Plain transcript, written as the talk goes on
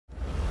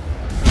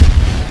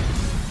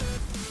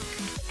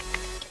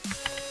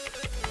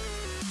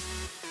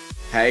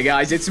Hey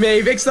guys, it's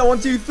me,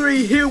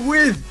 Vixstar123, here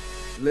with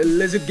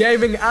LittleLizard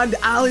Gaming and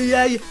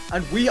MoreAli-A,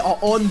 and we are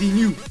on the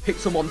new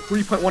PIXELMON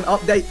 3.1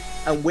 update,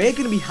 and we're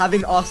going to be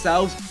having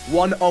ourselves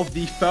one of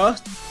the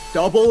first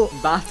double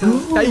battle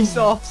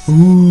face-offs on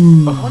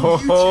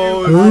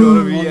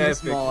YouTube on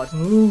this mod.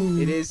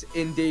 It is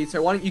indeed. So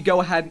why don't you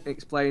go ahead and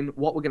explain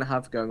what we're going to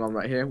have going on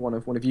right here. One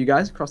of you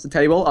guys across the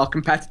table, our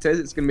competitors.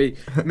 It's going to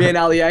be me and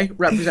MoreAli-A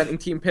representing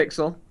Team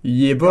Pixel.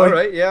 Yeah, boy. All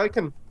right, yeah,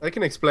 I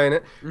can explain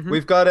it.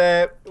 We've got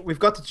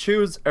to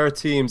choose our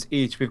teams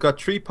each. We've got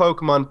 3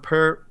 Pokemon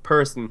per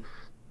person,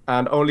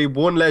 and only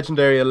 1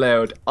 legendary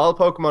allowed. All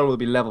Pokemon will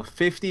be level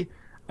 50.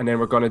 And then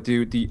we're going to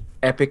do the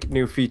epic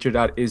new feature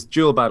that is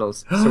duel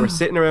battles. So we're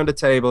sitting around a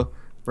table,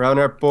 we're on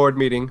our board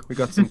meeting, we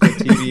got some good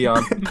TV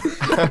on,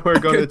 and we're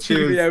going to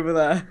choose. TV over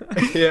there.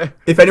 Yeah.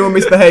 If anyone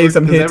misbehaves,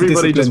 I'm here to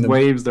everybody discipline just them.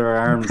 waves their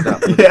arms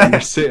that way. Yeah. And they're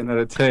sitting at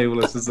a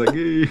table. It's just like,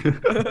 You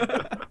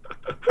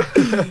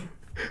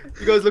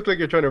guys look like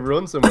you're trying to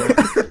run somewhere.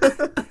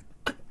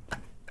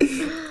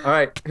 All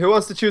right, who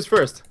wants to choose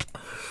first?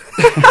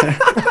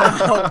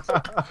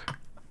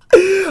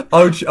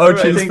 I'll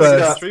choose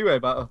first. 3-way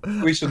battle.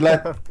 we should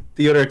let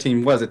the other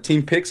team, was it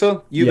Team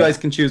Pixel? You guys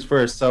can choose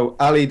first. So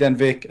Ali, then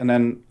Vic, and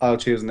then I'll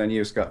choose, and then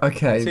you, Scott.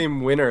 Okay.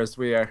 Team winners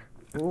we are.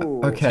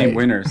 Ooh. Okay. Team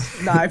winners.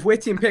 Nah, if we're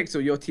Team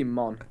Pixel, you're Team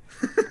Mon.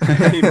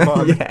 Team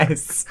Mon.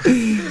 Yes.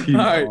 Team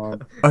Alright.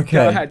 on. Okay.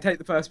 Go ahead, take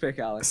the first pick,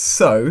 Alex.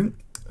 So,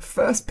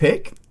 first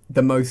pick,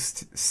 the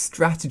most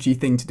strategy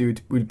thing to do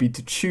would be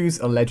to choose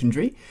a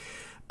legendary.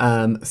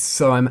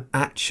 So I'm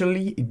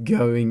actually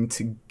going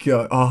to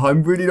go. Oh,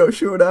 I'm really not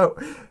sure now.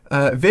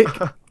 Vic,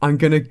 I'm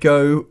gonna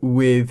go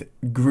with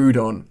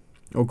Groudon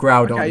or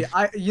Groudon.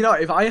 Okay, you know,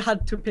 if I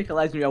had to pick a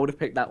legendary, I would have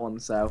picked that one.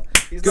 So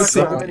He's Good got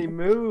so pick. many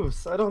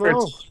moves. I don't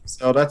know.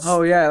 So that's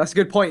oh yeah, that's a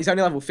good point. He's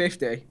only level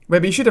 50.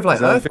 Maybe he should have like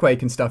Is that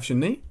Earthquake and stuff,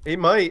 shouldn't he? He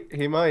might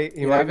You might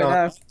never not.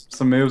 know.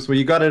 some moves. Well,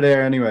 you got it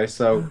there anyway.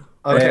 So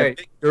Okay.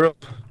 Vic, you're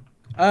up.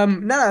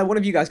 No, one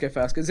of you guys go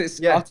first because it's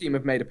Yeah. our team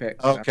have made a pick.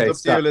 So. Okay,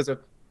 It's up to you, Lizard.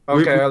 We-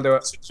 Okay, I'll do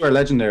it. Switch to our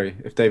legendary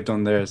if they've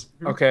done theirs.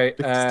 Okay.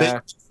 Stay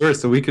first,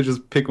 so we could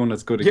just pick one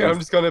that's good Yeah, I'm against.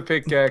 just gonna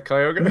pick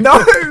Kyogre. No,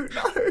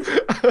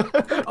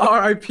 no.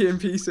 R.I.P. in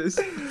pieces.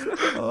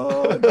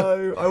 Oh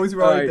no, I was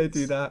right. Right. They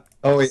do that.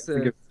 Oh wait, So- I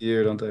think it's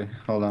you, don't they?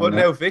 Hold on. But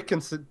now. now Vic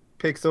can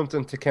pick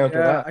something to counter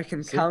Yeah, that. I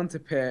can counter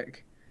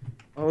pick.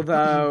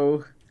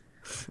 Although,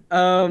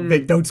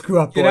 Vic, don't screw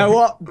up. you boy. know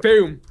what?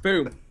 Boom,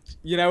 boom.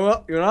 You know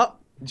what? You're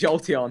not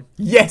Jolteon.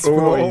 Yes,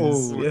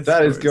 boys. Oh, Yes,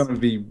 that is boys. gonna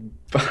be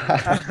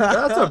bad.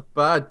 That's a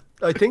bad.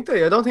 I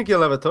don't think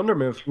he'll have a Thunder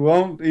move.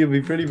 Won't he'll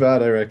be pretty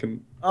bad, I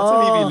reckon. That's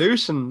an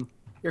evolution.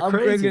 You're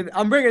crazy.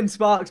 I'm bringing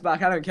Sparks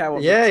back. I don't care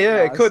what. Yeah,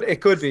 Vixen it does.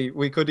 could be.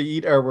 We could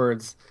eat our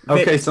words.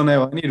 Vic. Okay, so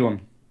now I need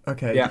one.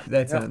 Okay, Yeah.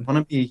 their turn.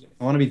 I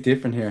wanna be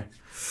different here.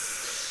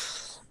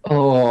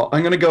 Oh,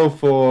 I'm gonna go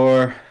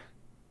for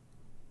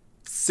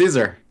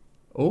Scissor.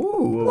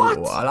 Ooh, I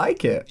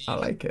like it. I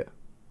like it.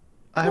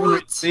 I haven't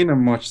really What? seen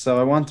him much, so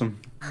I want him.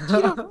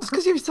 It's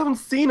because you haven't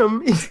seen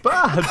him. He's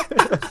bad.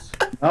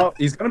 No,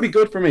 he's gonna be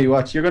good for me.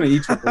 Watch, you're gonna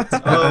eat your words.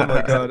 Oh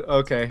my god.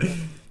 Okay.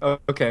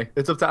 Okay.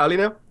 It's up to Ali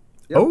now.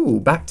 Yep. Oh,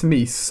 back to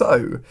me.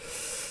 So,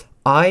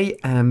 I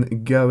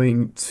am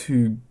going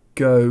to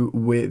go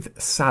with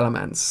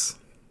Salamence.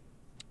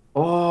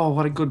 Oh,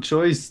 what a good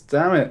choice!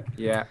 Damn it.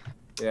 Yeah.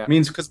 Yeah.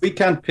 Means because we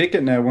can't pick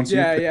it now. Once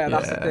Yeah, you pick yeah,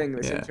 that's the Yeah, thing.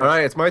 That's yeah. interesting. All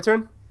right. It's my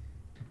turn.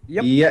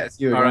 Yep. Yes,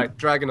 you. All again. right.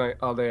 Dragonite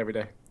all day, every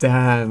day.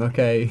 Damn,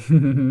 okay.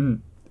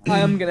 I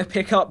am gonna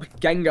pick up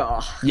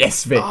Gengar.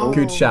 Yes, Vic. Oh,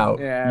 Good shout.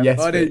 yeah, yes,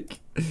 buddy. Vic.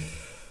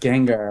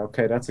 Gengar.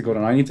 Okay, that's a good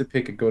one. I need to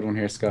pick a good one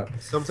here, Scott.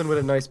 Something with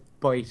a nice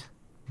bite.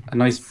 A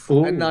nice.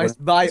 Oh, A nice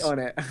bite on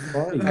it.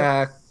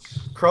 bite.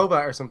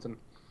 Crobat or something.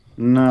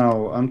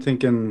 No, I'm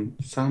thinking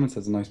Salamence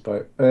has a nice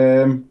bite.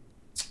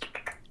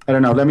 I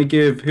don't know. Let me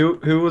give.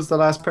 Who was the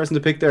last person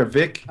to pick there?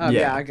 Vic. Yeah,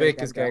 Yeah. I go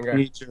Vic is Gengar. Gengar.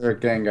 Meet your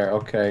Gengar.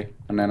 Okay,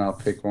 and then I'll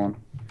pick one.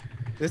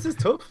 This is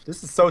tough.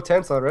 This is so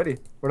tense already.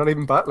 We're not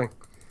even battling.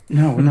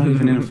 No, we're not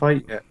even in a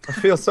fight yet. I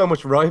feel so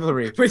much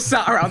rivalry. We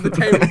sat around the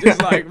table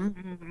just like,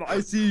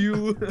 I see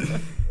you.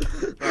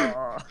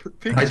 Aw.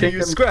 Pikachu, think you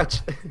I'm-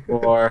 scratch.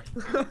 Or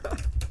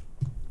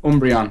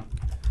Umbreon.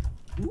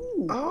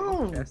 Ooh,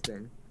 Oh.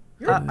 interesting.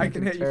 You're I picking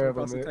can hit you from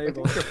terrible across the move. I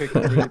table. think you're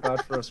picking really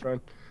bad for us,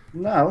 Ryan.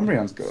 No,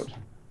 Umbreon's good.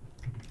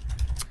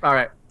 All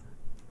right.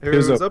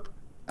 Who's Who's up? up?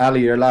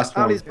 Ali, your last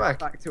one. Ali's back.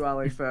 Back to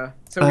Ali for.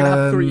 So we're gonna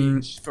have 3 Um,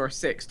 each for a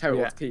 6 total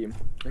Yeah. team.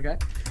 Okay.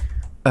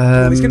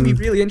 It's gonna be Um,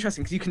 really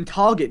interesting because you can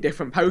target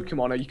different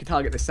Pokemon or you can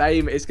target the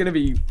same. It's gonna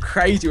be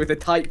crazy with the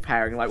type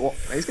pairing. Like what?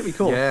 It's gonna be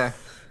cool. Yeah.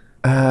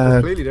 uh,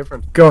 Completely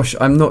different. gosh,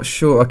 I'm not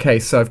sure. Okay,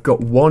 so I've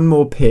got one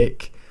more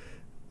pick.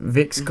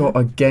 Vic's got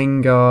a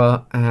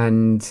Gengar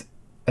and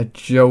a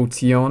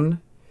Jolteon.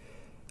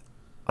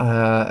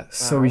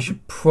 So we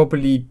should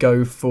probably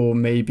go for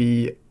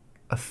maybe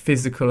a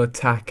physical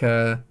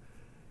attacker.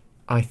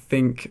 I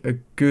think a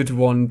good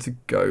one to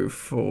go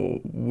for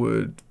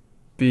would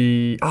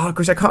be... Oh,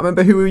 gosh, I can't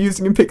remember who we were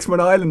using in Pixelmon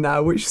Island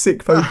now. Which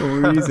sick Pokemon we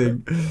were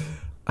using.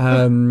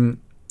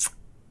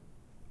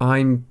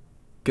 I'm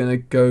gonna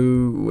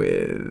go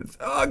with.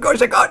 Oh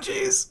gosh, I can't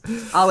choose.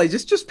 Ali,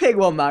 just pick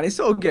one, man. It's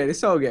all good.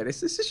 It's all good.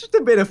 It's just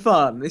a bit of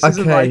fun. This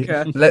isn't Okay,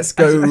 like let's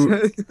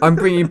go. I'm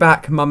bringing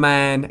back my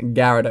man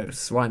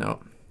Gyarados. Why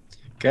not?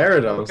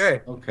 Gyarados.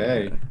 Okay.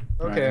 Okay.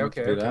 Okay, Right,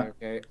 okay, do okay, that.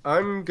 okay.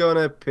 I'm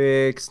gonna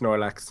pick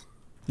Snorlax.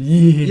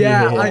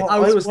 Yeah, I I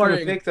was was gonna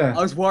worrying. pick that.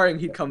 I was worrying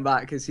he'd come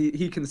back because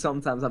he can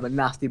sometimes have a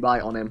nasty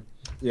bite on him.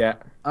 Yeah.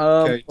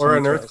 Okay, Or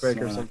an TinyTurtle, earthquake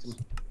or Snorlax. something.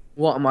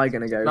 What am I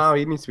gonna go? No,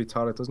 he needs to be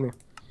taught, doesn't he?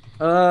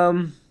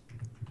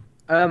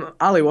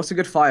 Ali, what's a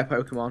good fire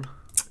Pokemon?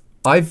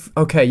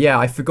 Okay, yeah,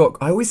 I forgot.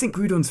 I always think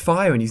Groudon's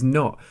fire and he's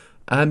not.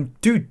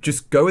 Dude,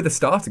 just go with the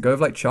starter. Go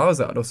with like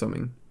Charizard or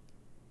something.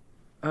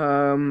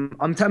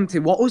 I'm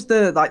tempted. What was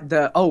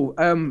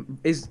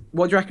is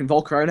what do you reckon?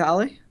 Volcarona,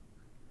 Ali?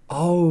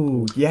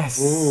 Oh,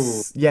 yes.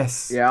 Ooh.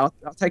 Yes. Yeah,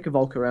 I'll take a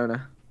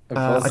Volcarona. I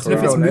don't know if its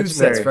Volcarona. moveset's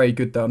Legendary. very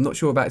good though. I'm not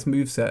sure about its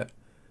moveset.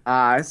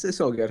 It's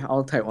all good.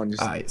 I'll take one.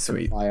 Just Alright,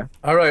 sweet. fire.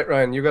 All right,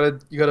 Ryan, you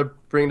gotta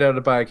bring it out of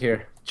the bag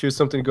here. Choose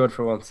something good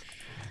for once.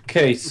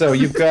 Okay, so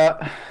you've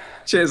got.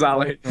 Cheers,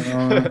 Ali.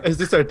 Is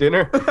this our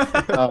dinner?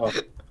 Oh,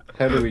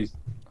 how do we?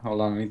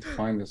 Hold on, I need to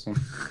find this one.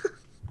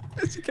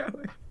 Where's he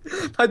going?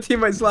 My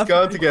teammate's laughing.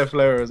 Gone to get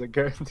flowers, I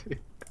guarantee.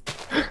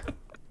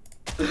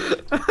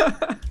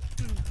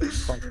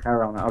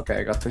 Okay,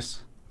 I got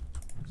this.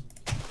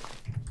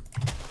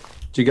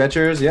 Do you get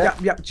yours? Yeah.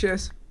 Yep.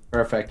 Cheers.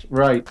 Perfect.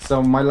 Right.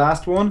 So my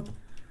last one,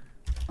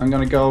 I'm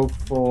gonna go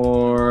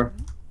for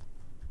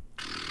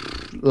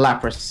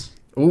Lapras.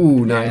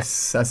 Ooh,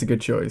 nice. That's a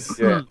good choice.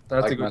 Yeah,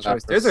 That's like a my good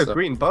choice. Lapras, There's a so-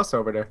 green bus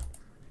over there.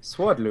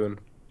 Swadloon.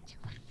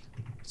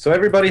 So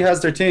everybody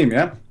has their team,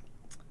 yeah?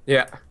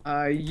 Yeah.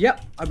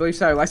 Yep, I believe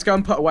so. Let's go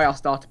and put away our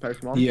starter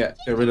Pokemon. Yeah.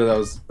 Get rid of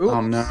those. Ooh.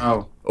 Oh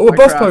no. Oh, a I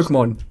boss crashed.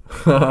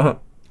 Pokemon.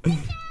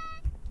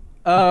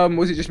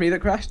 Was it just me that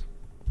crashed?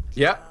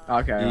 Yeah.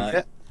 Okay. Alright.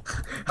 Yeah.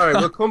 All right,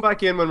 we'll come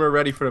back in when we're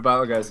ready for the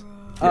battle, guys.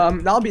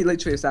 That'll be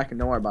literally a second.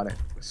 Don't worry about it.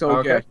 It's all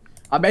Okay. good.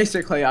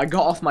 I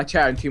got off my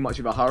chair in too much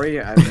of a hurry,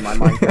 and my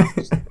Minecraft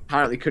just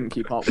apparently couldn't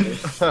keep up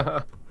with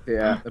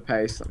the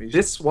pace. Let me just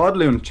This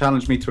Swadloon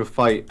challenged me to a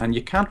fight, and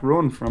you can't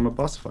run from a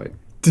boss fight.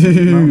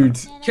 Dude.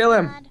 kill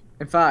him.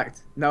 In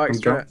fact, no I'm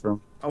extra. jumping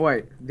from. Oh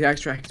wait, the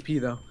extra XP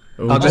though.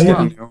 Oh, I'll just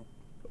baby. give him.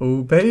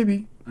 Oh,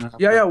 baby.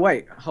 Yeah.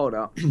 Wait. Hold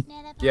up.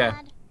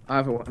 Yeah. I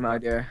have an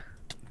idea.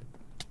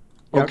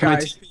 Oh, Yo, can I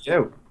guys, take you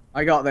out?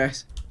 I got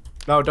this.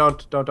 No,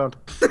 don't. No,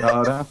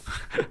 no.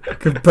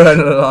 Could burn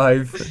it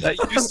alive. That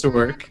used to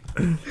work.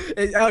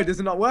 Does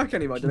it not work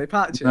anymore? Do they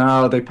patch it?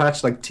 No, they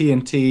patched like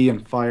TNT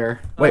and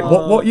fire. Wait,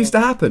 what used to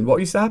happen? What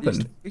used to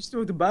happen? You still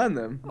have to burn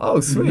them. Oh,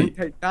 sweet.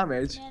 Take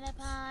damage.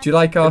 Do you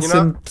like our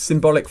Can you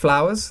symbolic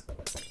flowers?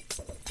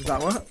 Does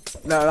that work?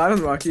 No, that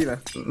doesn't work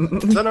either.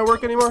 Does that not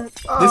work anymore?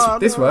 Oh,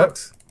 This no.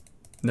 works.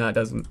 No, it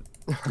doesn't.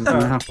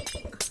 No.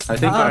 I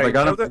think Alright, I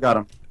got him. I got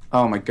him.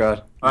 Oh my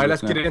god. All right,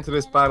 let's get into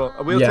this battle.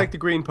 We'll Yeah. take the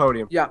green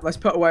podium. Yeah, let's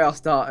put away our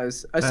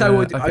starters.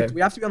 okay.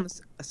 We have to be on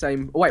the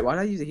same. Oh, wait, why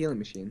did I use a healing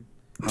machine?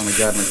 Oh my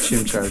god, my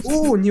Chimchar's.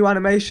 Ooh, new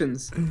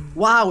animations.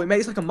 Wow, it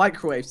makes like a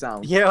microwave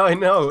sound. Yeah, I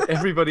know.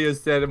 Everybody has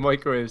said a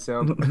microwave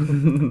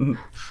sound.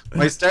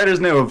 My starter's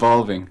now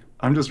evolving.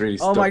 I'm just really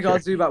Oh stuck my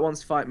god, here. Zubat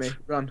wants to fight me.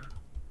 Run.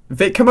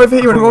 Vic, come over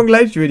here. You're on the wrong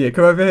ledge, you idiot.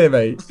 Come over here,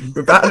 mate.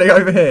 We're battling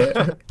over here.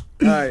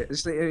 Alright,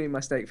 just need my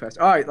steak first.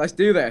 Alright, let's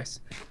do this.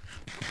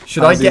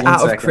 Should I Ozzy, get 1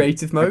 out of second.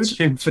 creative mode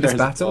Chimchar's for this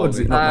battle, or does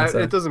it evolving. not matter?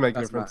 It doesn't make a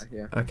That's difference.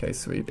 matter, yeah. Okay,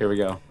 sweet. Here we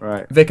go.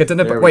 Right. Vic, I don't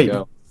know, There but we wait.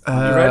 go. You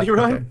ready,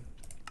 Ryan?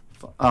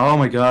 okay. Oh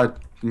my god.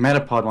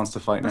 Metapod wants to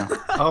fight now.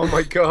 Oh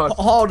my god.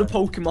 All the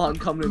Pokemon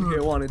coming in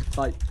here wanted to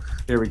fight.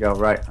 Here we go.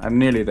 Right. I'm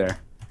nearly there.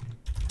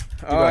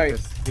 Alright,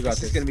 this. You got this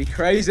is this. gonna be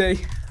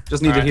crazy.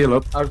 Just need to Alright. heal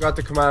up. I've got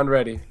the command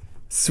ready.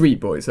 Sweet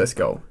boys, let's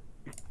go.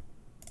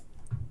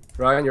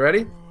 Ryan, you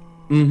ready?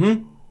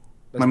 Mm-hmm.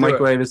 Let's My do it.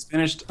 microwave is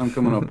finished. I'm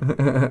coming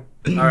up.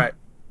 All right.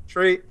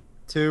 3,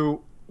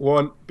 2,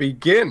 1,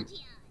 begin.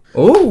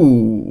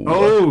 Oh.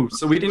 Oh,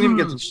 so we didn't even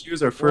get to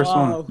choose our first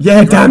Wow. one.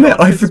 Yeah, You damn it,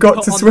 I just forgot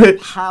put to on the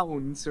switch.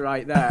 Pounds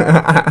right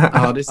there.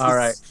 Oh, this All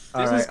right, is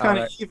all this right, is kind of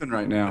all right. even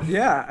right now.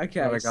 Yeah,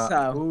 okay, Oh my God.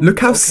 so. Look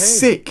how Okay.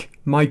 sick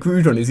my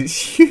Groudon is. It's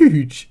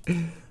huge. What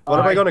am I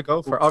Alright. going to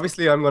go for?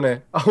 Obviously, I'm going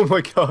to... Oh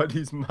my god,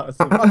 he's massive.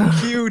 I'm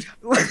cute.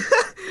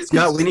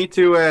 Scott, we need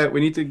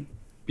to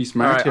be All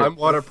smart right, here. I'm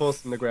water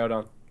pulsing the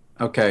Groudon.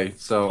 Okay,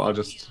 so I'll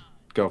just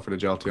go for the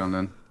Jolteon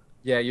then.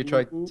 Yeah, you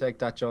try to take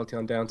that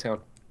Jolteon downtown.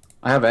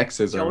 I have X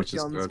Scissor, which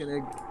is Jolteon's good.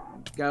 gonna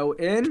go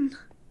in.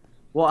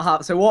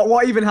 So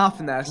what even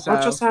happened there? So,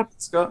 What just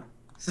happened, Scott?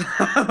 so,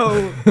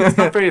 It's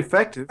not very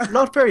effective.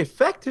 Not very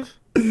effective.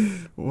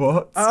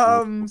 What?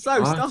 so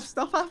What?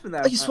 stuff happened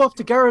there. Oh, you swapped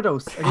to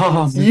Gyarados.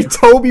 Oh, You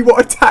told me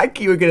what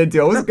attack you were gonna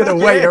do. I wasn't gonna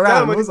wait Yeah,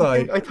 around, damn, was I?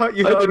 I thought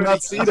you I did already-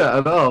 not see that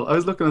at all. I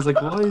was looking, I was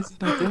like, why is he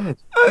not dead?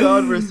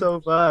 God, we're so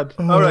bad.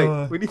 All right,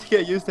 Uh. we need to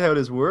get used to how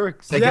this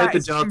works. Take Yeah, out the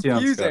it's Jolteon,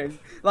 confusing.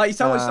 Like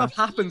so much Uh, stuff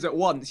happens at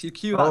once. You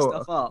queue that oh.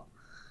 stuff up.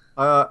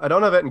 I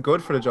don't have anything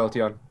good for the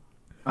Jolteon.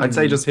 I'd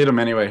say just hit him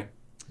anyway.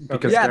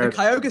 Because Yeah, the they're-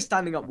 Kyogre's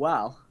standing up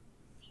well.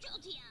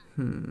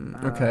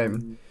 Okay.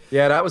 Um,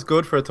 Yeah, that was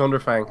good for a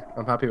Thunderfang.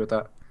 I'm happy with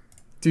that.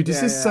 Dude,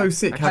 this is so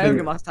sick.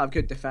 Kyogre must have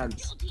good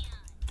defense.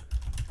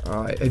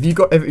 All right, have you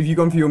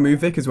gone for your move,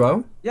 Vic, as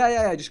well?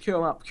 Yeah. Just queue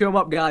them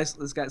up, guys.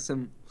 Let's get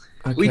some.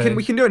 Okay.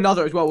 We can do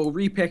another as well. We'll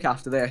repick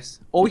after this,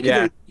 or we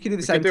can do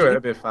the same. We can do it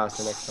a bit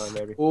faster next time,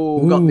 maybe. Oh,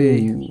 we got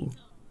the.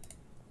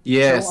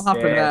 Yes. So what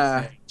happened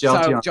there?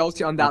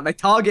 Jolteon on down. They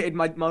targeted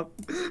my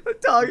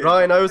target.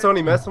 Ryan, I was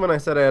only messing when I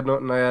said I had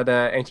nothing. I had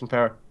ancient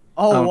power.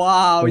 Oh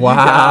wow! You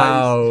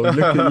Wow! guys.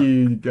 Look at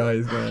you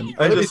guys, man.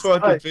 I just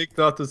wanted Vic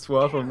not to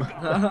swap him.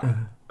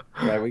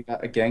 Right, we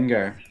got a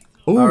Gengar.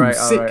 Oh, Alright,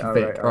 sick, alright,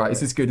 Vic. alright, All right,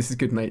 this is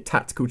good, mate.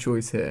 Tactical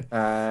choice here.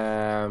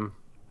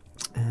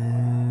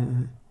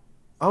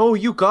 Oh,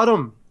 you got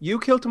him. You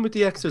killed him with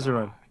the X's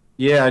around.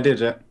 Yeah, I did,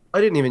 yeah. I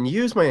didn't even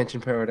use my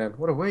ancient power then.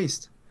 What a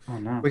waste. Oh,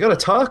 no. We gotta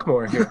talk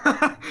more here.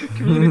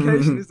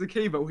 Communication is the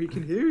key, but we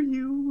can hear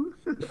you.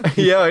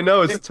 Yeah, I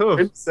know, it's tough.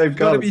 They've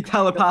Gotta be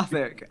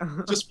telepathic.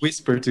 Just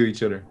whisper to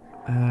each other.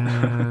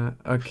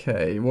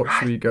 Okay, what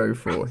should we go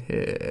for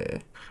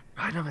here?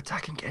 Right, I'm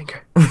attacking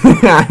Gengar.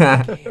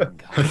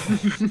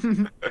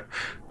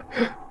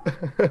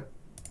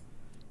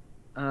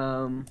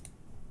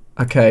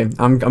 Okay,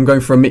 I'm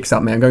going for a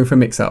mix-up, man. I'm going for a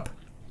mix-up.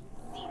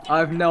 I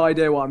have no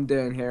idea what I'm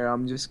doing here.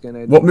 I'm just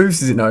gonna. What moves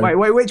does it know? Wait,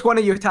 which one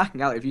are you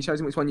attacking, Ali? Have you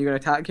chosen which one you're gonna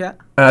attack yet?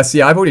 So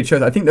yeah, I've already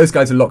chosen. I think those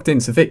guys are locked in.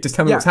 So Vic, just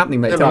tell me what's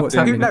happening, mate. They're Tell me what's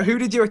locked in. happening. Who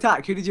did you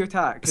attack?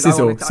 'Cause I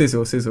wanna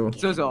Sizzle. attack-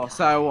 Sizzle.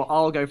 So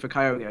I'll go for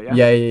Kyogre,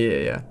 yeah?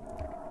 Yeah.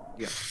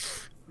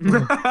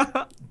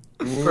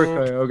 For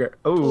Kyogre.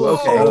 Oh,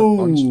 okay. Oh,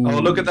 Oh,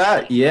 look at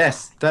that.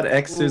 Yes, that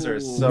X scissor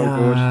is so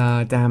good.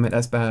 Ah, damn it,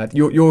 that's bad.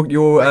 Your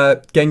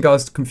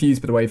Gengar's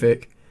confused, by the way,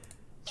 Vic.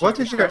 What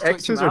did your Should I switch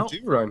X's him or out? do,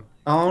 Ryan?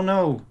 Oh,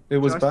 no. It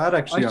was bad,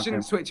 actually. I on him.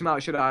 shouldn't switch him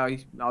out, should I?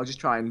 I'll just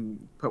try and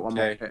put one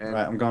more Okay, hit in.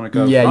 right, I'm gonna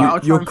go. Yeah, Right, I'll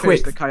try you're and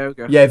finish quick. the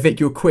Kyogre. Yeah, Vic,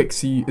 you're quick.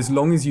 So as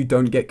long as you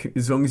don't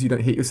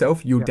hit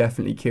yourself, you'll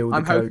definitely kill the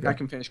I'm hoping I Kyogre.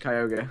 can finish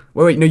Kyogre.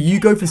 Wait, no, you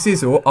go for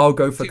Sizzle. I'll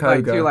go for Too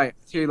late, Kyogre.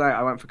 too late.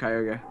 I went for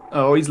Kyogre.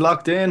 Oh, he's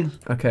locked in.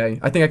 Okay,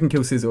 I think I can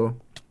kill Sizzle.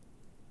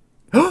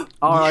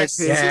 Alright, Yes,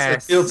 Scissor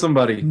killed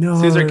somebody.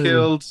 No. Scissor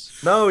killed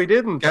No, he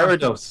didn't.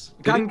 Gyarados.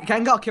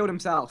 Gengar killed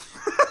himself.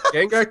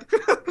 Gengar?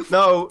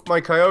 No,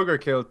 my Kyogre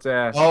killed.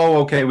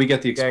 Oh, okay, we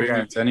get the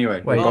experience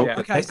anyway. Wait, Oh, yeah.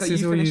 okay, so you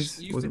Sizzle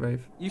finished. wasn't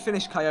brave. You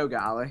finished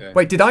Kyogre, Ali. Okay.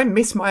 Wait, did I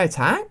miss my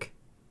attack?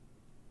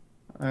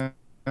 I'm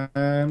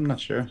not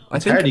sure. I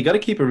It's think- hard. You got to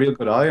keep a real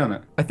good eye on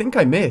it. I think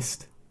I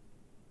missed.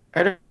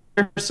 Are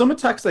there some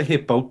attacks that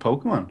hit both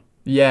Pokemon?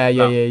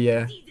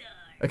 Yeah.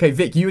 Okay,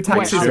 Vic, you attack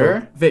Wait, Sizzle.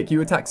 sure? Vic, you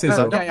attack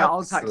Sizzle. Okay, yeah, I'll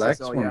attack Select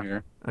Sizzle, one yeah.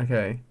 here.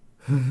 Okay.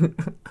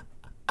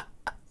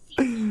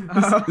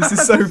 this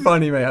is so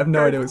funny, mate. I have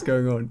no idea what's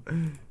going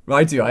on. Well,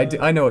 I do.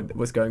 I know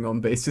what's going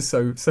on, but it's just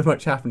so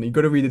much happening. You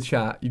got to read the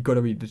chat. You got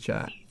to read the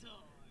chat.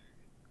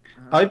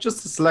 I've just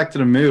selected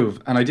a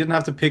move, and I didn't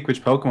have to pick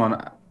which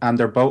Pokemon, and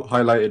they're both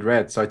highlighted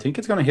red, so I think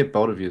it's going to hit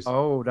both of you.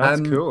 Oh,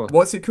 that's cool.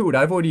 What's it called?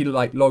 I've already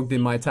logged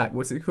in my attack.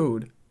 What's it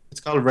called?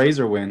 It's called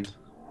Razor Wind.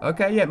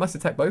 Okay, yeah, it must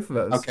attack both of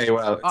us. Okay,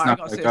 well, it's Alright, not I got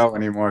going to Scissor. go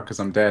anymore because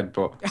I'm dead,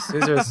 but...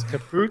 Scissors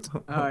kaput.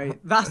 Alright,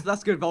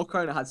 that's good.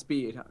 Volcarona had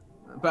speed,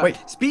 but Wait.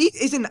 speed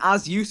isn't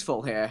as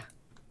useful here.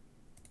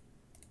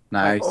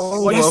 Nice.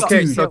 Oh, Yes,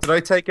 okay, dude. so did I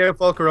take out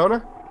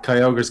Volcarona?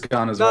 Kyogre's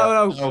gone as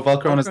well. No, Oh,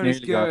 Volcarona's Volcarona's nearly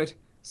gone. good.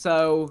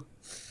 So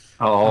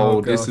Oh,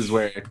 Oh, this gosh. is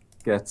where it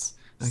gets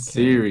Okay.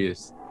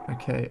 serious.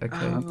 Okay.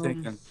 I'm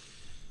thinking.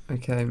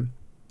 Okay.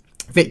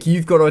 Vic,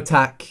 you've got to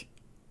attack.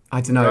 I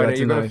don't know. Ryan, I are you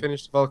don't going know. to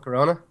finish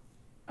Volcarona?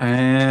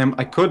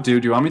 I could do.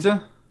 Do you want me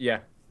to? Yeah.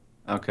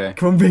 Okay.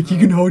 Come on, Vic. You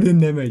can hold in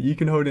there, mate. You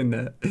can hold in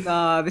there.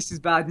 nah, this is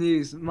bad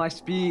news. My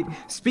speed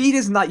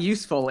isn't that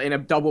useful in a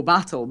double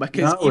battle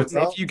because No, it's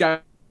even not. if you go,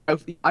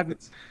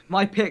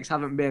 my picks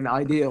haven't been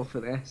ideal for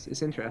this.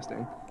 It's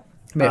interesting.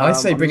 Mate, I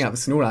say I'm bring just- out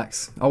the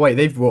Snorlax. Oh wait,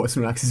 they've brought a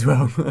Snorlax as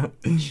well.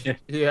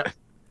 Yeah.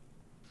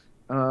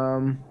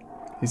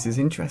 This is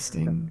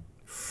interesting.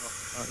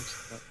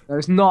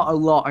 There's not a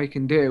lot I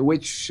can do,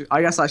 which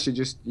I guess I should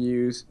just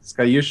use.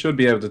 Sky, you should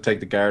be able to take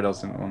the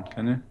Gyarados in one,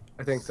 can you?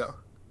 I think so.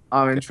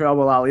 I'm in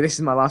trouble, Ali. This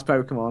is my last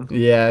Pokemon.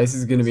 Yeah, this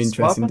is gonna be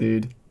interesting, Swapping?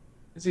 dude.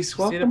 Is he See, the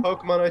swapping?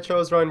 Pokemon I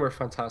chose, Ryan, were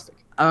fantastic.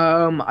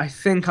 I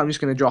think I'm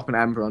just gonna drop an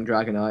Ember on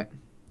Dragonite.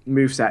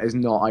 Moveset is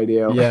not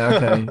ideal. Yeah.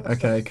 Okay.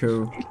 Okay.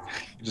 Cool.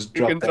 Just You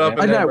drop can that drop in.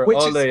 an I know, Ember which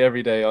all is- day,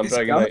 every day on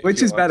Dragonite.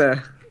 Which is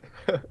better?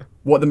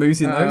 What the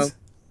moves in those?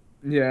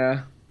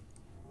 Yeah.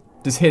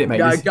 Just hit it, mate.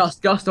 Yeah,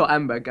 Just Gust or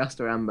Ember.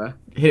 Gust or Ember.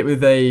 hit it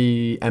with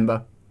a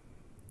ember.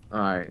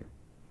 Alright.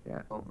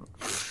 Yeah.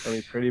 I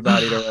mean, pretty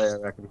bad either way, I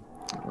reckon.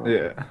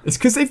 Yeah. It's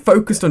because they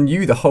focused on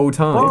you the whole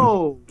time.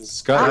 Oh!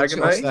 Sky,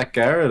 Actually- just that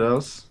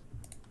Gyarados.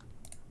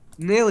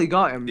 Nearly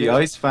got him. The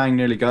Ice Fang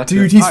nearly got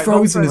Dude, you. he's Alright,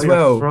 frozen as Volcarona.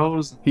 well.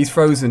 Frozen. He's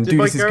frozen. Did Dude,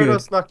 my this is good.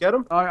 Gyarados not get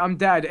him? Alright, I'm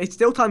dead. It's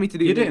still telling me to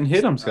do You didn't this.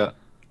 hit him, Scott.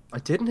 I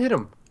didn't hit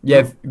him.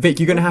 Yeah, Vic,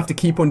 you're gonna have to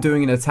keep on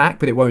doing an attack,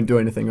 but it won't do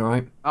anything. All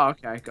right. Oh,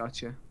 okay,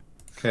 gotcha.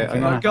 Okay, Okay.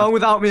 I'm gonna Go on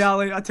without me,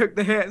 Ali. I took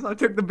the hits. I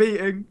took the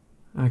beating.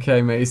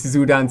 Okay, mate. This is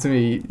all down to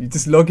me. You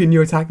just log in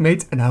your attack,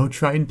 mate, and I'll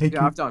try and take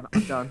Yeah, you. I've done.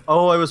 I've done.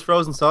 Oh, I was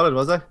frozen solid,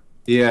 was I?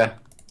 Yeah.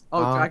 Oh,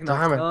 Oh, Dragonite's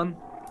damn it. done.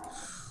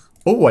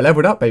 Oh, I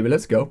leveled up, baby.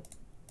 Let's go.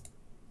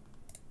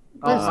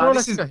 Snorlax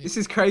this is guy. this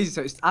is crazy.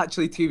 So it's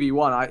actually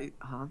 2v1.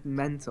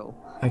 Mental.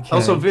 Okay.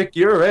 Also, Vic,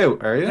 you're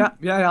out, are you?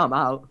 Yeah, I'm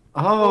out.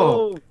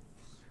 Oh,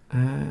 Uh,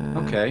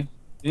 okay.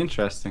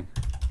 Interesting.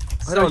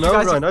 I don't you know,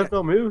 guys Ryan. are- I have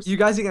no moves. You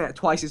guys are gonna get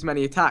twice as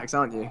many attacks,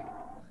 aren't you?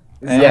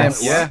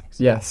 Yes. Yeah.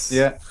 Yes.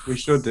 Yeah, we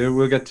should do.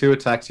 We'll get 2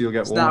 attacks. You'll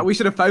get 1. Nah, we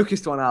should have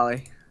focused on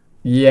Ali.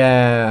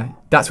 Yeah.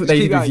 That's what Just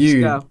they keep did with going, just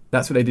you. go.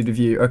 That's what they did with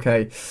you.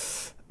 Okay.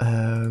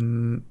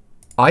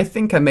 I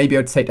think I may be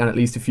able to take down at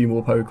least a few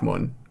more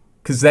Pokemon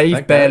because they've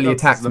That barely Gyarados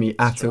attacked is me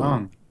at all.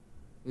 strong.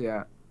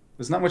 Yeah.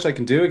 There's not much I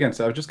can do against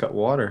it. I've just got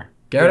water.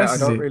 Gyarados I is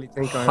don't a really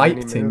think I have hype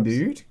any thing, moves.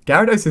 dude.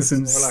 Gyarados has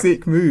some Snorlax.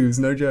 sick moves,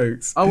 no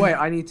jokes. Oh wait,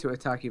 I need to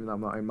attack even though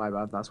I'm not in. My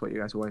bad. That's what you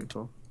guys were waiting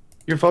for.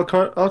 Your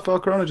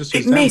Volcarona just It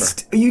used Ember.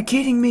 missed! Are you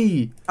kidding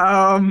me?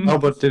 Oh,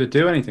 but did it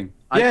do anything?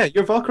 Yeah,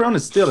 your Volcarona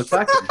is still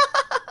attacking.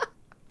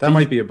 That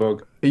might be a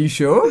bug. Are you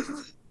sure?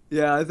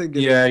 Yeah, I think.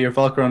 Yeah, your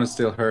Volcarona is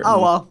still hurting.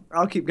 Oh well,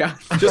 I'll keep going.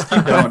 Just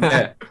keep going.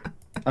 Yeah,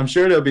 I'm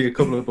sure there'll be a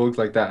couple of bugs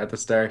like that at the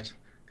start.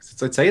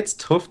 'Cause I'd say it's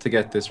tough to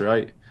get this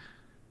right.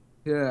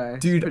 Yeah.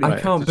 it's Dude, pretty I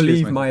bad. can't Just use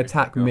believe my my technique,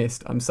 attack go.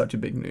 missed. I'm such a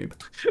big noob.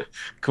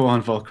 Go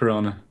on,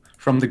 Volcarona,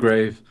 from the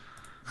grave.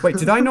 Wait,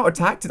 did I not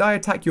attack? Did I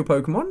attack your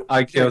Pokemon?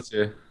 I killed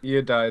you.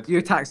 You died. You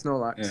attack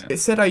Snorlax. Yeah. It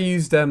said I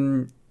used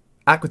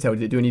Aqua Tail.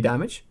 Did it do any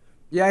damage?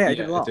 Yeah, it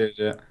Yeah, did a lot. it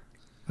did. Yeah.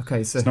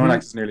 Okay, so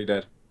Snorlax is nearly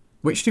dead.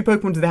 which 2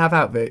 Pokemon do they have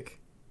out,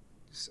 Vic?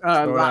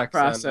 Snorlax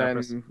Lapras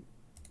and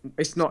and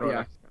it's not.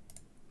 Yeah.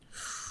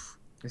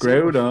 I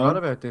forgot Groudon.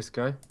 about this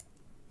guy.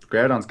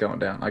 Groudon's going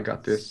down. I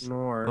got this.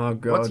 Snore. Oh,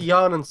 God. What's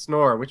yawn and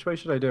snore? Which way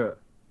should I do it?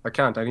 I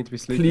can't. I need to be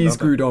sleeping. Please,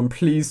 don't I? Groudon,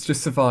 please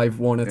just survive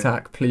one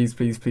attack. Please,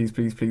 please, please,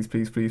 please, please,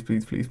 please, please,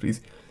 please, please,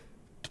 please.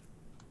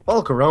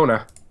 All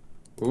Corona.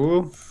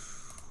 Ooh.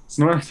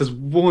 Snorlax has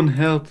 1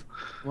 health.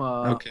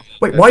 Wow. Okay.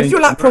 Wait, why did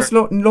your Lapras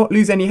not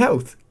lose any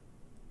health?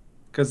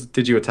 Because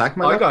did you attack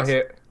my I got Lapras?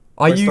 hit.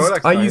 I My used Snorlax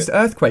I got used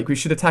Earthquake, which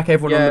should attack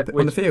everyone Yeah, on the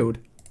which- field.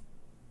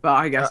 But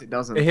I guess it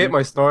doesn't. It hit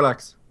my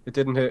Snorlax. It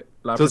didn't hit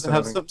Lapras. Does it I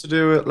have think. something to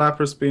do with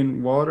Lapras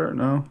being water?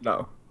 No.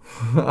 No.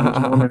 I'm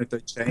just wondering if they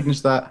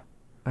changed that.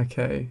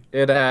 Okay.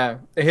 It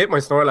hit my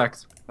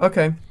Snorlax.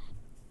 Okay.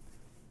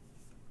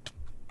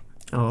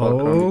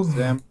 Oh,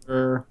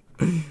 December.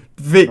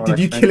 Vic, did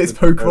you kill its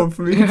Pokemon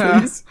for me, Yeah.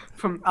 please?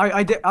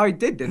 I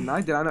did, didn't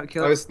I? Did I not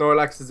kill My it?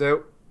 Snorlax is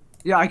out.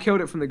 Yeah, I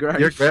killed it from the grave.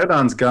 Your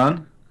Groudon's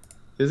gone.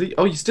 Is he?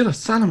 Oh, you still have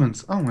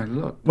Salamence. Oh my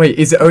lord. Wait,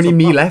 is it only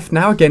me left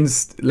now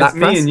against Lapras? It's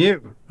me and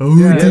you. Oh,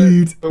 Yeah.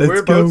 dude, But let's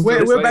we're go. both-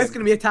 We're Wait. both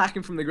gonna be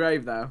attacking from the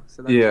grave though.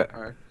 So that's Yeah.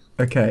 alright.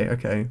 Okay,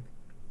 okay.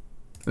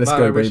 Let's Man,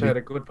 go, I wish I had baby.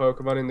 a good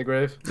Pokemon in the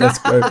grave. Let's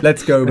go.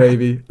 Let's go,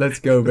 baby. Let's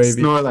go,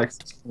 baby.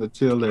 Snorlax. The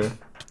chill there.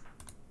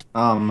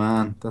 Oh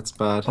man, that's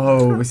bad.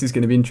 Oh, this is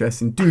going to be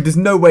interesting, dude. There's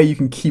no way you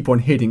can keep on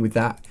hitting with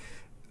that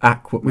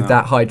No.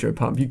 that hydro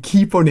pump. You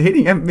keep on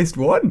hitting. I haven't missed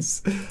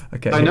once.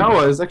 Okay. I know.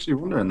 I was actually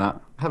wondering that.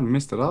 I haven't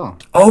missed at all.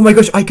 Oh my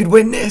gosh, I could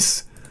win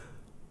this.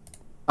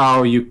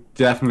 Oh, you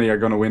definitely are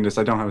gonna win this.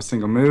 I don't have a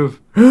single move.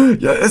 Yeah,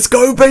 let's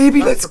go, baby.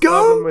 Let's That's the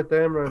problem go. with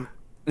them, Ryan.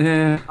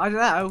 Yeah. I don't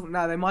know.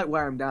 No, they might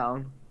wear him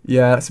down.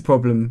 Yeah, that's a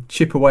problem.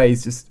 Chip away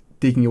is just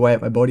digging away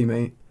at my body,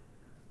 mate.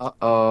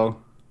 Oh.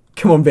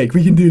 Come on, Vic.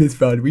 We can do this,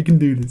 bud. We can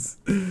do this.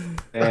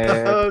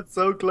 It's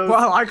so close.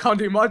 Well, I can't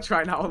do much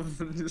right now other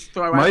than just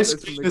throw My apples from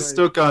screen the is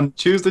grave. stuck on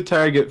choose the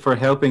target for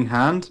helping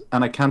hand,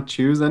 and I can't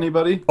choose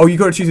anybody. Oh, you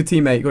got to choose a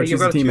teammate. You got to You've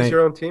choose a got to choose teammate.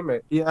 your own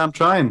teammate. Yeah, I'm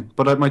trying,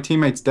 but my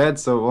teammate's dead,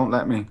 so it won't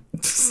let me.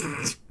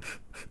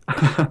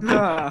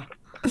 Ah.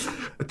 I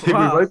think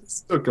Wow. we might be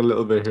stuck a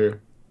little bit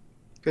here.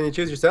 Can you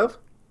choose yourself?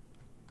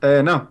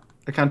 No,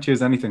 I can't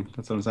choose anything.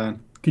 That's what I'm saying.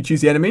 Can you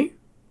choose the enemy?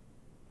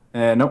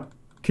 No.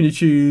 Can you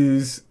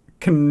choose?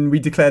 Can we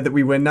declare that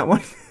we win that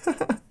one?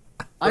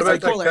 What I'd say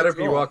about call that it a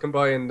Caterpie draw. walking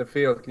by in the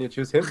field? Can you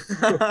choose him?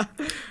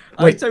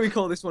 I'd say we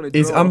call this one a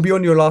draw. Is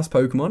Umbreon your last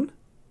Pokemon?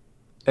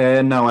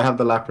 No, I have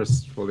the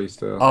Lapras fully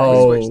still.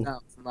 Oh. We switched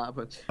out from that,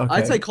 but Okay.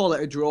 I'd say call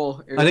it a draw.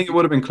 I think it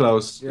would have been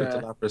close Yeah. if the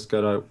Lapras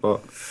got out,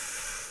 but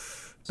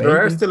So there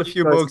are Baby. still a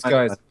few Guys, bugs,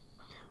 guys.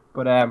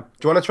 But do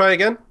you want to try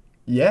again?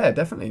 Yeah,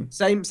 definitely.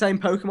 Same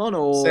Pokemon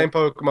or Same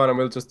Pokemon, and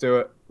we'll just do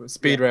it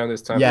speed round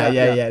this time. Yeah,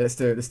 yeah. yeah. Let's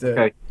do it. Let's do it.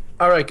 Okay.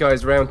 All right,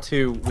 guys. Round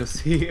 2. We'll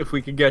see if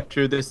we can get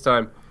through this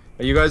time.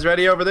 Are you guys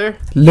ready over there?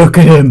 Look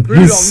at him. Groudon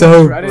He's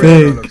so looks ready. Groudon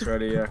big. looks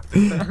ready. Yeah.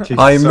 he's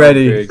I'm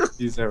ready. Big.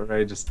 He's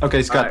outrageous.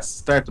 Okay, Scott, Alright.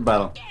 start the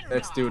battle.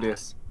 Let's do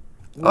this.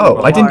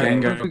 Oh, I didn't. Why?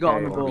 Gengar. What have we got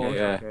on the Okay, board?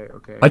 Yeah.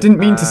 Okay. I didn't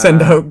mean to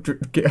send out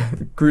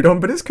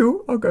Groudon, but it's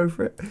cool. I'll go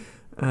for it.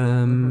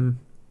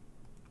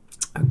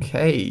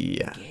 Okay.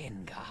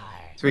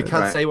 So we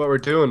can't Right. say what we're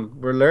doing.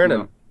 We're learning.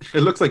 No.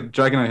 It looks like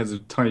Dragonite has a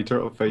tiny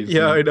turtle face.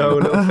 Yeah, I know. A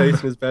little face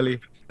in his belly.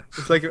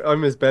 It's like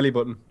I'm his belly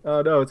button.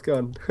 Oh no, it's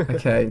gone.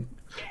 Okay.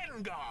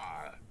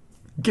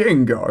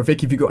 Gengar.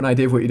 Vic, have you got an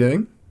idea of what you're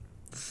doing?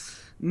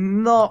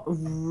 Not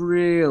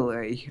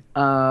really.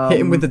 Hit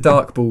him with the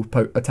Dark Ball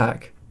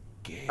attack.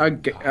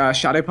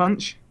 Shadow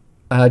Punch?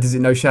 Does it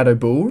know Shadow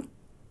Ball?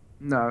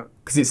 No.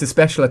 Because it's a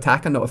special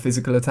attacker, not a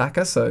physical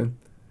attacker, so...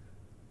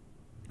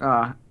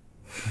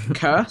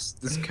 Curse?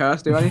 Does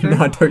curse do anything?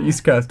 No, don't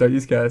use curse. Don't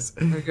use curse.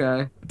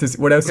 Okay.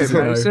 What else does it know?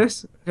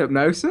 Hypnosis?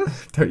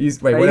 Hypnosis? Don't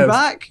use. Wait, what else?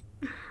 Payback?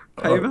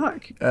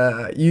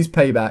 Payback? Use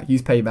payback.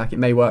 Use payback. It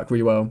may work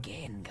really well.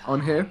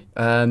 On here?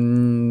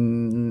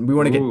 We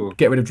want to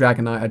get rid of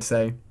Dragonite, I'd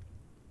say.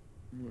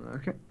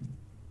 Okay.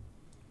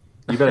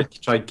 You better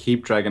try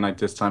keep Dragonite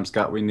this time,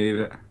 Scott. We need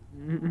it.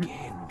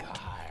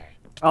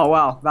 Oh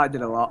wow, that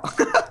did a lot.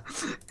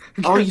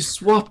 Oh, you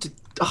swapped it.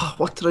 Oh,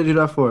 what did I do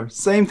that for?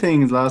 Same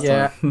thing as last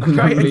Yeah. time.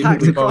 Great believe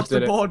attacks we across both the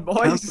did it. board, I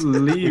can't boys.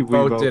 believe we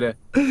Both did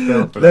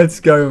it. Let's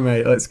go,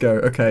 mate. Let's go.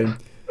 Okay.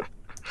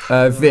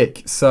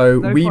 Vic, so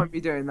No we... point me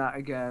doing that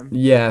again.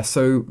 Yeah,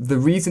 so the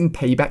reason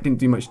Payback didn't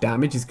do much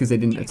damage is because they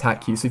didn't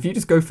attack you. So if you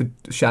just go for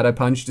Shadow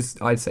Punch,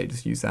 I'd say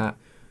just use that.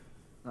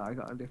 No, I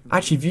got a different.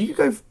 Actually, if you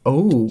could go...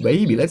 Oh,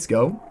 baby, let's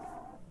go.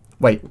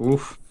 Wait,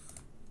 Oof.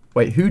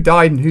 who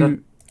died and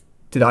who...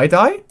 Did I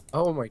die?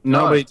 Oh my god.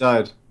 Nobody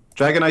died.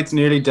 Dragonite's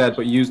nearly dead,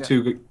 but you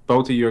two,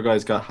 both of your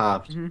guys got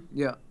halved.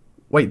 Yeah.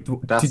 Wait,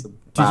 That's did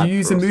bad you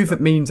use for a us, move though.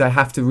 that means I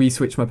have to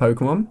re-switch my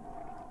Pokemon?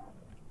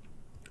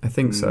 I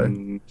think so.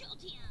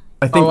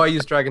 I think... Oh, I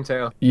use Dragon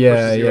Tail.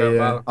 Yeah, Pushes you out of yeah.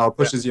 battle. Oh,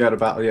 pushes you out of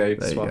battle. Yeah, you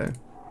There you swap. go.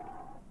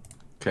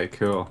 Okay,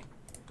 cool.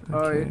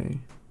 Okay.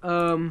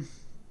 There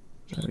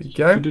we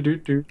go. I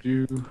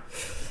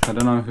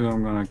don't know who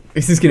I'm gonna.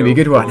 This is going to be a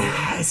good one.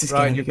 This is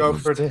Right, gonna you be a go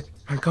good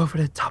for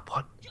the top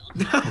one.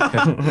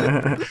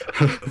 one.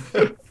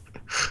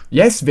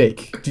 Yes,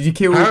 Vic. Did you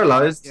kill...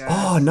 Paralyzed. Yeah.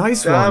 Oh,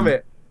 nice Damn one.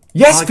 it.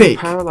 Yes, I got Vic.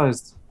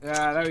 paralyzed.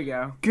 Yeah, there we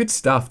go. Good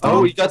stuff, dude.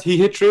 Oh, he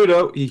hit true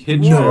though. He hit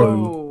No.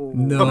 Whoa.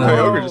 No. My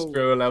Oh. ogre just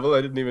grew a level.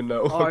 I didn't even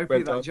know. Oh, I what put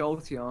went that on.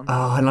 Jolteon.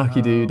 Oh,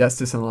 unlucky, dude. That's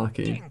just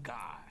unlucky.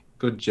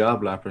 Good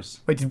job, Lapras.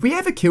 Wait, did we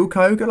ever kill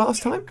Kyogre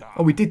last time?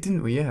 Oh, we did,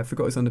 didn't we? Yeah, I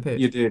forgot it was on the pitch.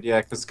 You did,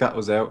 yeah, because Scott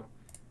was out.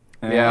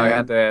 Yeah, I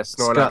had the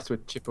Snorlax Scott,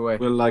 with chip away.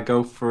 Will I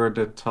go for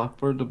the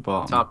top or the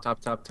bottom? Top.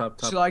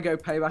 Should I go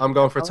payback? I'm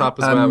going for top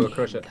as well. We'll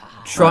crush it.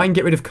 Try and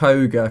get rid of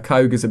Kyogre.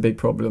 Kyogre's a big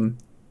problem.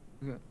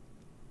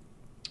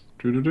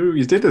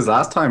 You did this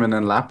last time, and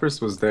then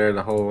Lapras was there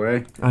the whole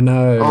way. I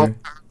know.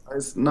 Oh,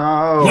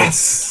 no!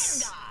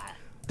 Yes!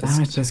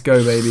 Damn it. Let's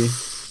go, baby.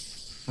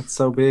 That's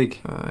so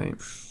big. Alright.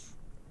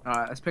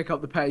 Alright, let's pick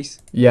up the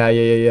pace. Yeah.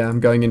 I'm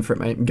going in for it,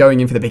 mate. I'm going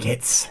in for the big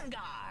hits.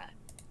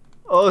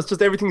 Oh, it's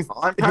just everything's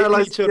I'm hitting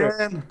paralyzed each other.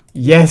 again.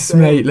 Yes,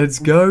 mate. Let's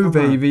go, Come on.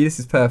 baby. This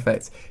is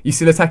perfect. You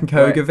still attacking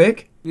Kyogre, Right.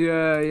 Vic?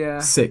 Yeah.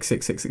 Six.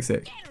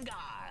 Okay,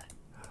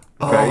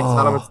 Oh.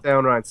 Solomon's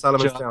down, Ryan.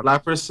 Solomon's down.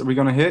 Lapras, are we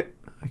gonna hit?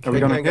 Are we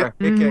Hit gonna Gengar.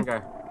 hit? Hit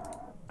Gengar.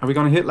 Are we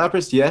gonna hit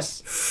Lapras?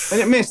 Yes.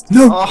 And it missed.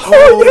 No! Oh,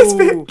 Oh, yes,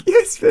 Vic!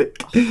 Yes,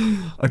 Vic!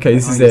 Okay,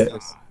 this is Nice. it.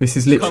 This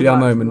is literally our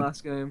Come back from moment.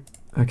 Last game.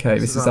 Okay,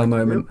 this is our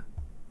moment.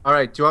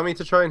 Alright, do you want me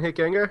to try and hit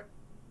Gengar?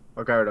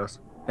 Or Gyarados?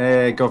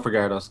 Go for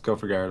Gyarados. Go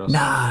for Gyarados.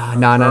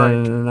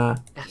 Nah.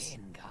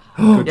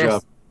 Good Yes.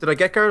 job. Did I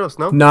get Gyarados?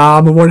 No? Nah,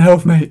 I'm on 1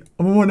 health, mate.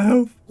 I'm on 1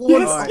 health.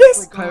 Alright,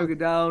 Yes! Kyogre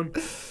down.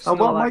 Oh,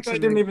 what my Snorlax guy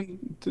in didn't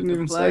the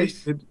even say.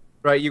 place.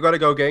 Right, you gotta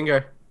go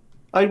Gengar.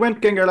 I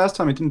went Gengar last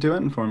time. It didn't do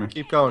anything for me.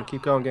 Keep going,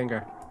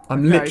 Gengar. I'm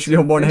Okay, literally so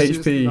on 1 this is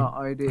HP. not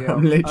ideal.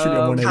 I'm literally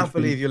on 1 I HP. can't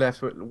believe you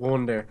left with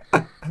one there.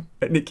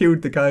 And it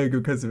killed the Kyogre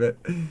because of it.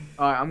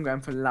 Alright, I'm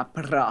going for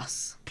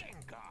Lapras.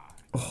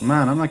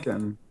 Man, I'm not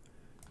getting.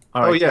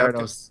 Alright, yeah,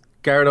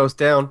 Gyarados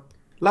down.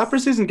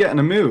 Lapras isn't getting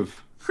a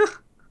move.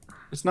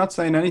 It's not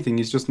saying anything.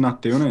 He's just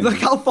not doing Look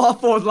anything. how far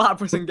forward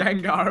Lapras and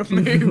Gengar have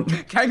moved.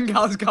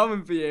 Gengar's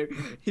coming for you,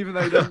 even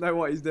though he doesn't know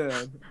what he's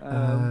doing.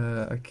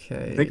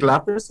 Okay. I think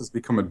Lapras has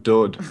become a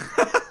dud.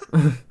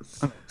 What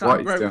That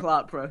he's broke doing.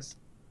 Lapras.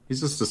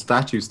 He's just a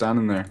statue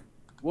standing there.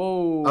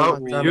 Whoa. Oh,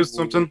 damn he used it.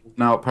 something.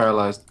 Now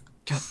paralyzed.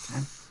 God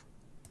damn.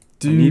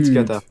 Dude. I need to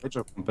get that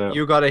Hydro Pump out.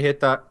 You gotta hit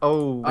that.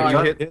 Oh, Alright, you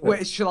got hit. it.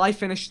 Wait, shall I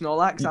finish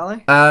Snorlax,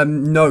 Ali?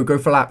 No, go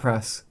for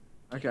Lapras.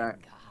 Okay.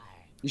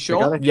 You I sure?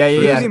 got it. Yeah,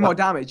 You yeah, can do yeah. more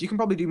damage. You can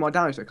probably do more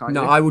damage, though, can't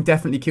No, you? I will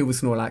definitely kill the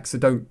Snorlax, so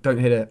don't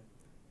hit it.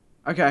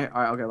 Okay, alright,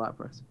 I'll get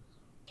Lapras.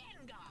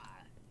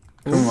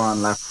 Come on,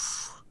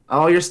 Lapras.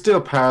 Oh, you're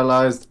still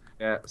paralyzed.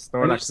 Yeah, I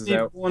Snorlax just is need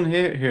out. one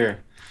hit here.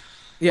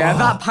 Yeah, Oh.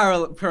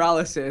 that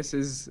paralysis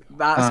is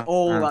that's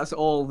all uh. that's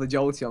all the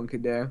Jolteon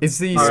could do. Is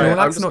the Alright, I'm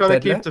Snorlax just not gonna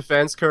dead keep yet?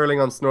 defense curling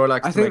on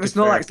Snorlax. I to think make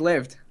the it fair. Snorlax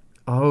lived.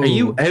 Oh. Are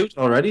you out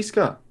already,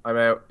 Scott? I'm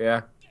out.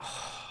 Yeah.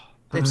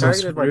 They I'm so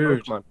targeted my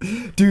screwed.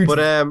 Pokemon. Dude,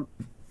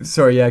 But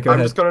sorry, yeah, go I'm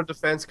ahead. just gonna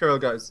defense curl,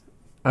 guys.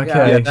 Okay.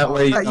 Yeah, that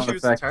way Yeah, you you don't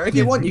choose affect. the target. If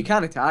you want, you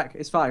can attack.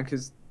 It's fine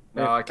because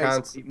No, I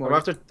can't.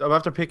 I'm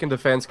after picking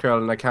defense curl,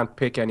 and I can't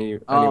pick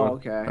anyone. Oh,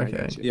 okay. I Okay.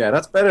 get you. Yeah,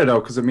 that's better though,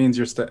 because it means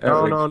you're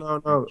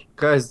No,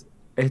 guys.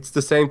 It's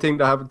the same thing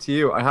that happened to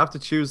you. I have to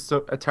choose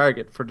a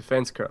target for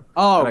defense curl.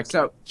 Oh, And I so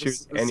can't choose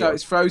so anyone.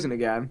 it's frozen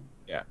again.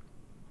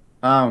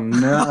 Oh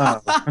no.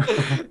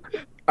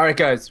 All right,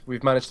 guys,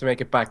 we've managed to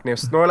make it back. Now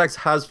Snorlax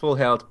has full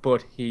health,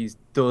 but he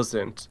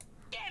doesn't.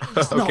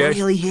 It's not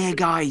really here,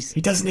 guys. He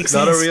doesn't It's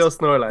exist. not a real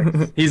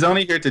Snorlax. He's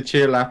only here to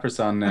cheer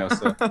Lapras on now,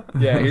 so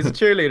Yeah, he's a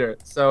cheerleader.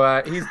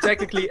 So he's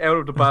technically out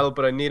of the battle,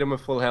 but I need him at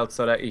full health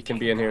so that he can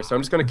be in here. So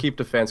I'm just gonna keep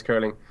defense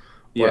curling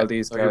while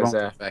these so you guys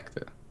won't affect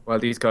it. while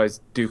these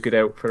guys duke it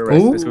out for the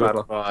rest of this Ooh.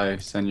 battle. Bye,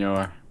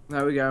 senor.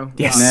 There we go.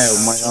 Yes.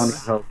 Now, my only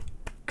hope.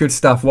 Good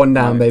stuff. One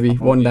down, Right. baby.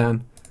 One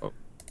down.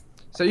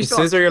 So you Is still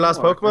have Scissor your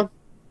last 4. Pokemon?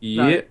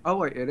 No. Yeah. Oh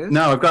wait, it is.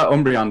 No, I've got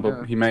Umbreon, but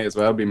Yeah. he may as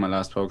well be my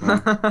last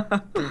Pokemon.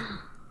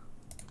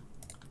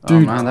 Oh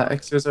Dude. man, that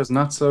X-Scissor's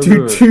not so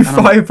Two good. two And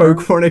I'm- fire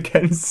Pokemon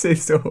against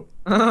Sizzle.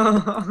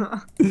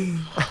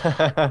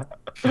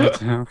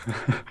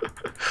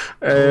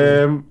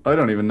 I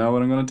don't even know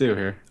what I'm gonna do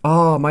here.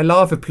 Oh, my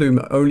lava plume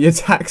only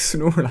attacks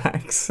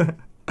Snorlax.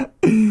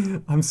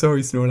 I'm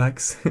sorry,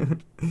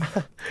 Snorlax.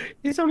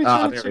 He's only Ah,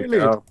 trying to there we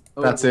cheerlead.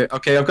 go. That's it.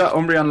 Okay, I've got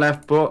Umbreon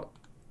left, but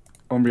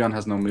Umbreon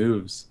has no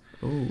moves.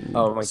 Ooh.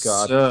 Oh my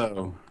god.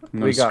 So I'm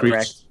gonna We got screech.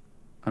 wrecked.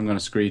 I'm gonna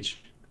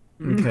screech.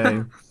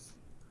 Okay.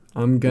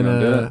 I'm gonna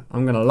do it.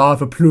 gonna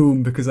lava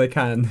plume because I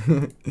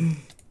can.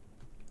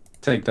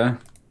 Take that.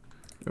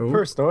 Oh,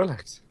 First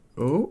Snorlax.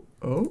 oh,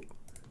 oh.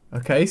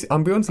 Okay, so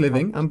Umbreon's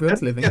living.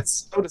 Umbreon's living.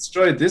 It's so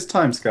destroyed this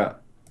time,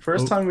 Scott.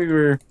 First Oh. time we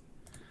were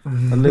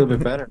a little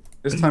bit better.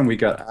 This time we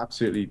got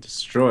absolutely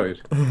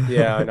destroyed.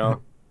 Yeah, I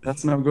know.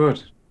 That's no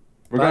good.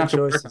 We're Bad gonna have to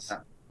work on choices.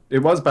 that. It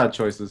was bad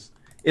choices.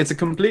 It's a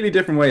completely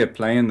different way of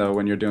playing though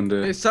when you're doing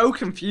the. It's so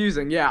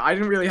confusing. Yeah, I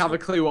didn't really have a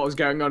clue what was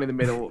going on in the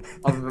middle,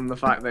 other than the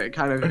fact that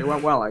it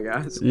went well, I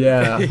guess.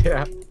 Yeah.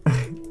 Yeah.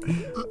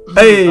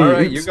 Hey.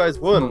 Alright, you oops. guys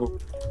won.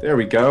 There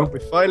we go. We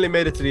finally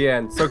made it to the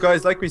end. So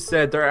guys, like we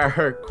said, there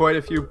are quite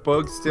a few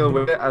bugs still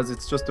with it, as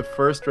it's just the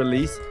first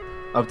release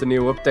of the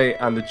new update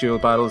and the dual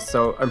battles.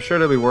 So I'm sure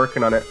they'll be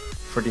working on it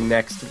for the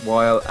next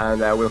while, and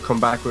we'll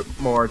come back with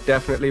more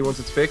definitely once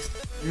it's fixed.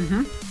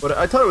 But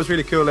I thought it was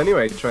really cool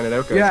anyway, trying it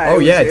out, guys. Yeah. Oh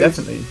it yeah, was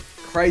definitely.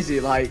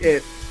 Crazy. Like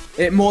it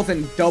more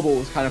than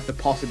doubles kind of the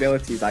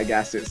possibilities. I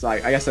guess it's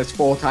like I guess there's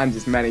 4 times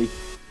as many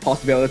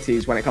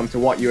possibilities when it comes to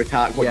what you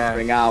attack, what Yeah. you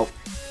bring out.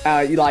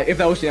 Like if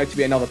there was to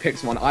be another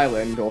Pixelmon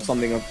Island or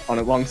something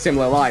along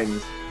similar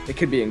lines, it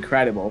could be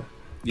incredible.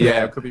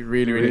 Yeah, it could be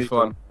really, really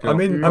fun. I'm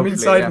Hopefully,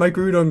 inside yeah. my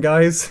Groudon,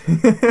 guys.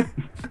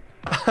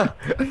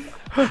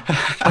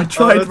 I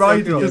tried that's so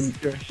riding cool. him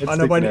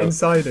and I went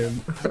inside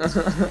him.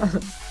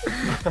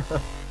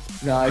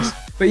 Nice.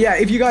 But yeah,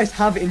 if you guys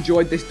have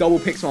enjoyed this double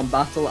Pixelmon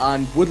battle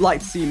and would like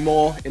to see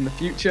more in the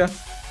future,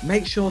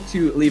 make sure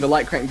to leave a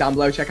like rating down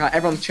below, check out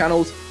everyone's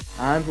channels,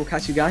 and we'll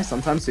catch you guys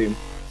sometime soon.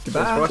 Thanks for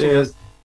Goodbye. watching, guys.